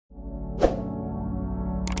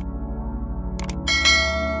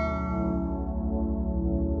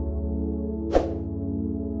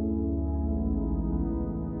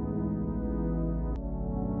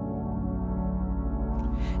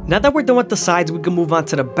Now that we're done with the sides, we can move on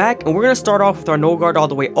to the back, and we're going to start off with our no guard all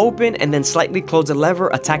the way open and then slightly close the lever,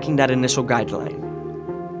 attacking that initial guideline.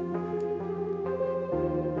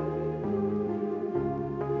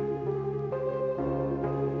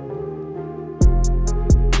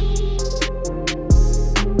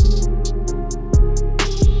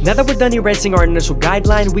 Now that we're done erasing our initial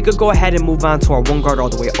guideline, we could go ahead and move on to our one guard all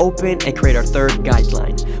the way open and create our third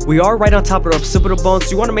guideline. We are right on top of the occipital bone, so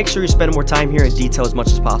you want to make sure you spend more time here and detail as much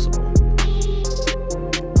as possible.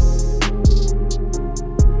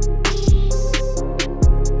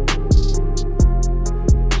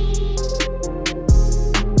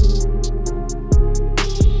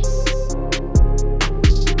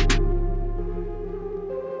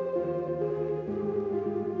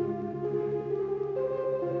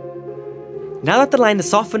 Now that the line is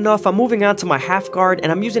soft enough, I'm moving on to my half guard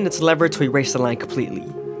and I'm using its lever to erase the line completely.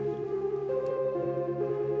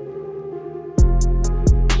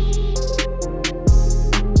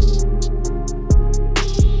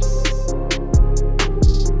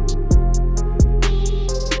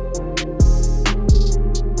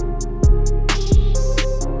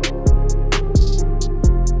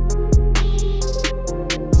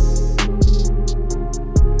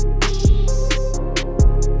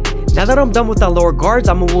 Now that I'm done with our lower guards,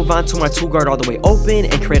 I'm gonna move on to my two guard all the way open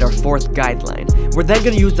and create our fourth guideline. We're then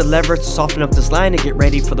gonna use the lever to soften up this line and get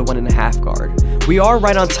ready for the 1.5 guard. We are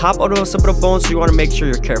right on top of the occipital bone, so you wanna make sure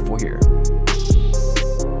you're careful here.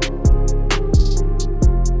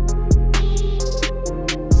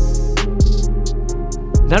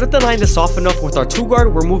 Now that the line is soft enough with our 2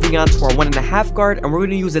 guard, we're moving on to our 1.5 guard, and we're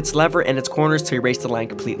going to use its lever and its corners to erase the line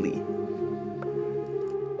completely.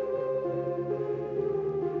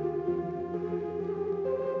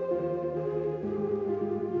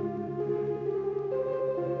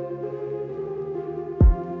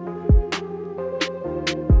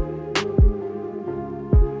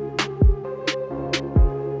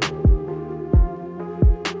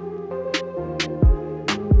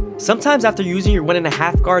 Sometimes after using your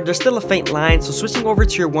 1.5 guard, there's still a faint line, so switching over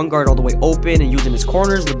to your 1 guard all the way open and using its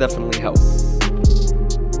corners will definitely help.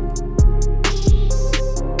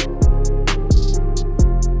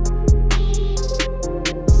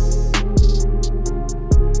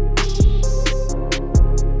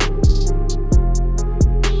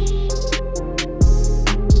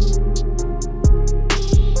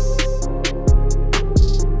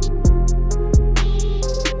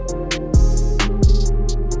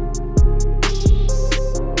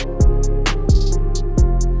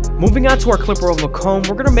 Moving on to our clipper over comb,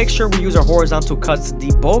 we're going to make sure we use our horizontal cuts to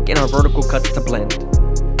debulk and our vertical cuts to blend.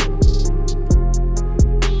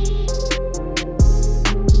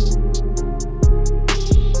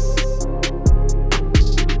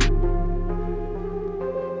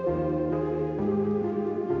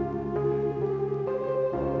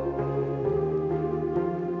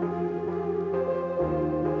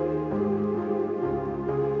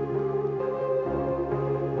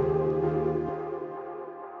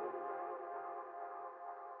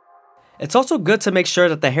 It's also good to make sure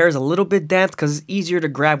that the hair is a little bit damp because it's easier to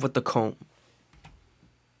grab with the comb.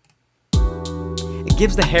 It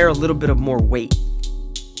gives the hair a little bit of more weight.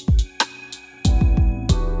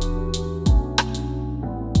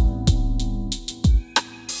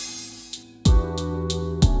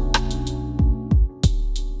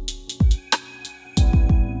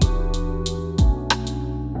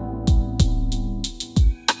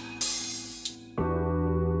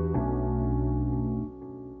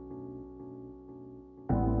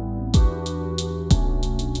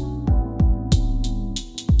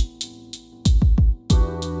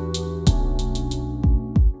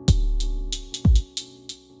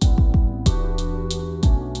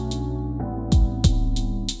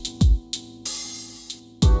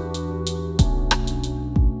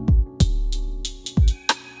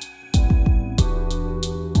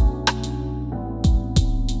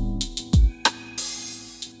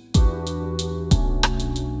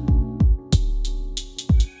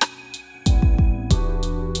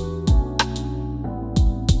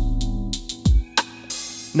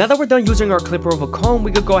 Now that we're done using our clipper over comb,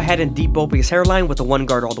 we could go ahead and debulk his hairline with the 1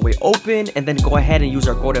 guard all the way open, and then go ahead and use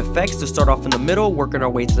our gold effects to start off in the middle, working our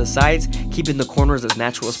way to the sides, keeping the corners as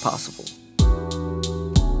natural as possible.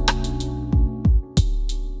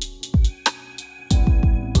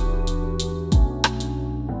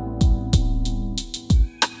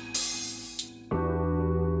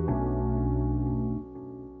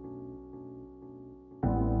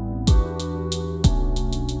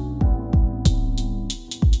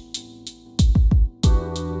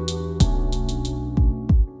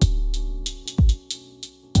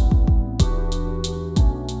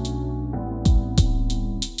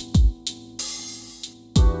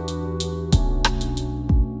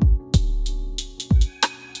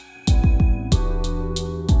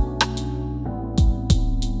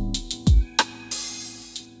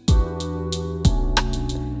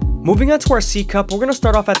 Moving on to our C cup, we're going to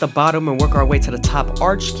start off at the bottom and work our way to the top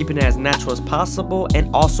arch, keeping it as natural as possible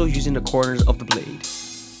and also using the corners of the blade.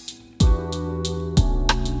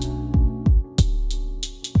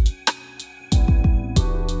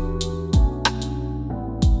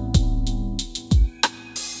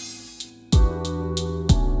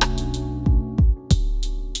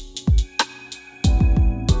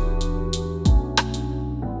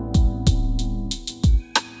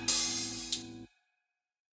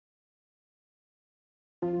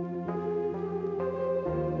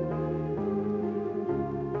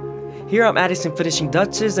 Here I'm adding some finishing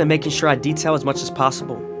touches and making sure I detail as much as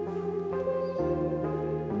possible.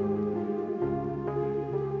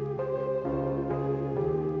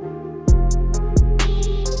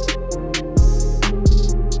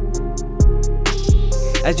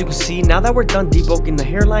 As you can see, now that we're done debulking the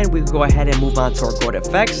hairline, we can go ahead and move on to our gold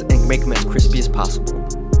effects and make them as crispy as possible.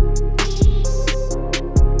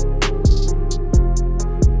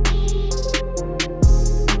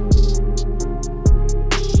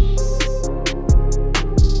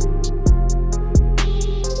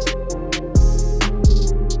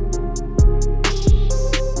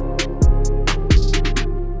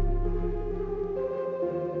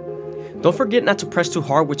 Don't forget not to press too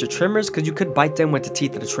hard with your trimmers because you could bite them with the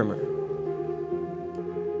teeth of the trimmer.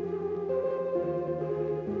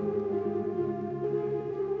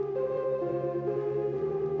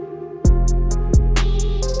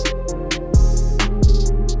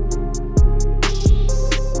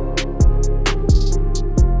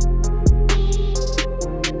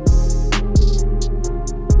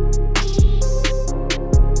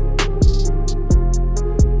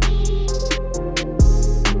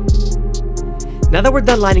 Now that we're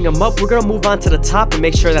done lining them up, we're going to move on to the top and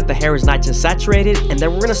make sure that the hair is nice and saturated, and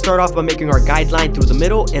then we're going to start off by making our guideline through the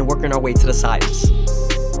middle and working our way to the sides.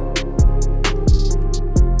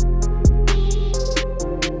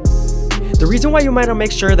 The reason why you might want to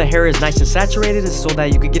make sure the hair is nice and saturated is so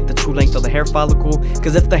that you can get the true length of the hair follicle,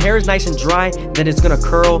 because if the hair is nice and dry, then it's going to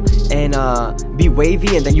curl and be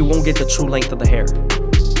wavy, and then you won't get the true length of the hair.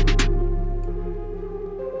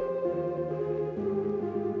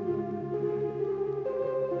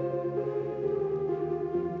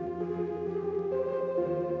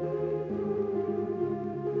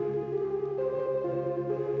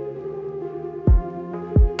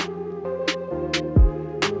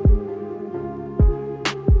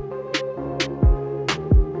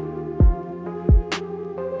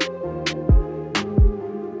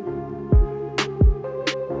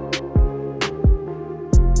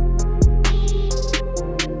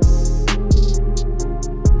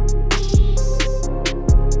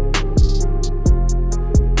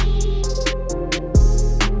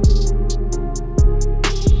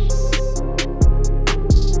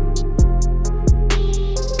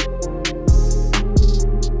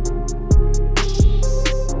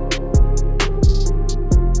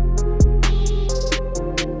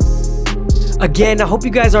 Again, I hope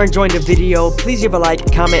you guys are enjoying the video. Please give a like,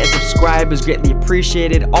 comment, and subscribe. It's greatly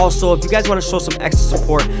appreciated. Also, if you guys want to show some extra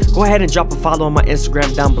support, go ahead and drop a follow on my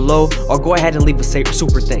Instagram down below, or go ahead and leave a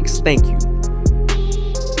super thanks. Thank you.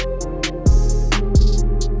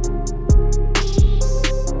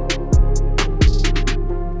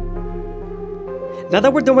 Now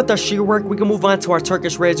that we're done with our shear work, we can move on to our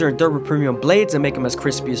Turkish razor and Durable Premium blades and make them as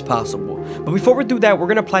crispy as possible. But before we do that, we're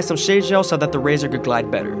going to apply some shave gel so that the razor could glide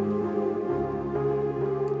better.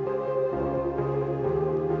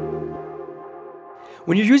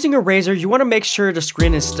 When you're using a razor, you want to make sure the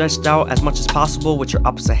screen is stretched out as much as possible with your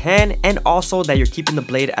opposite hand, and also that you're keeping the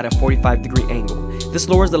blade at a 45-degree angle. This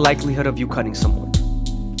lowers the likelihood of you cutting someone.